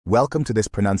Welcome to this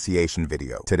pronunciation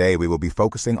video. Today we will be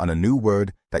focusing on a new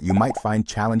word that you might find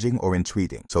challenging or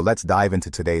intriguing. So let's dive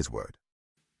into today's word.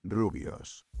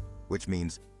 Rubios, which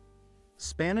means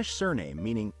Spanish surname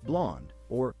meaning blonde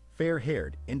or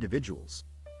fair-haired individuals.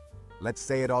 let's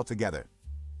say it all together.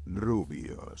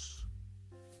 Rubios.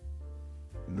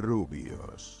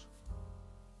 Rubios.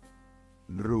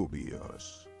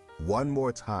 Rubios. One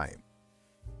more time.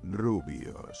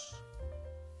 Rubios.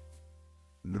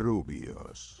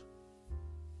 Rubios.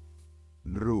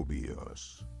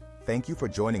 Rubios. Thank you for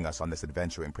joining us on this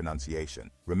adventure in pronunciation.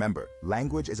 Remember,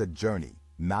 language is a journey,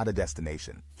 not a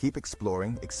destination. Keep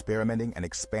exploring, experimenting, and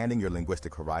expanding your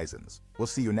linguistic horizons. We'll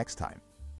see you next time.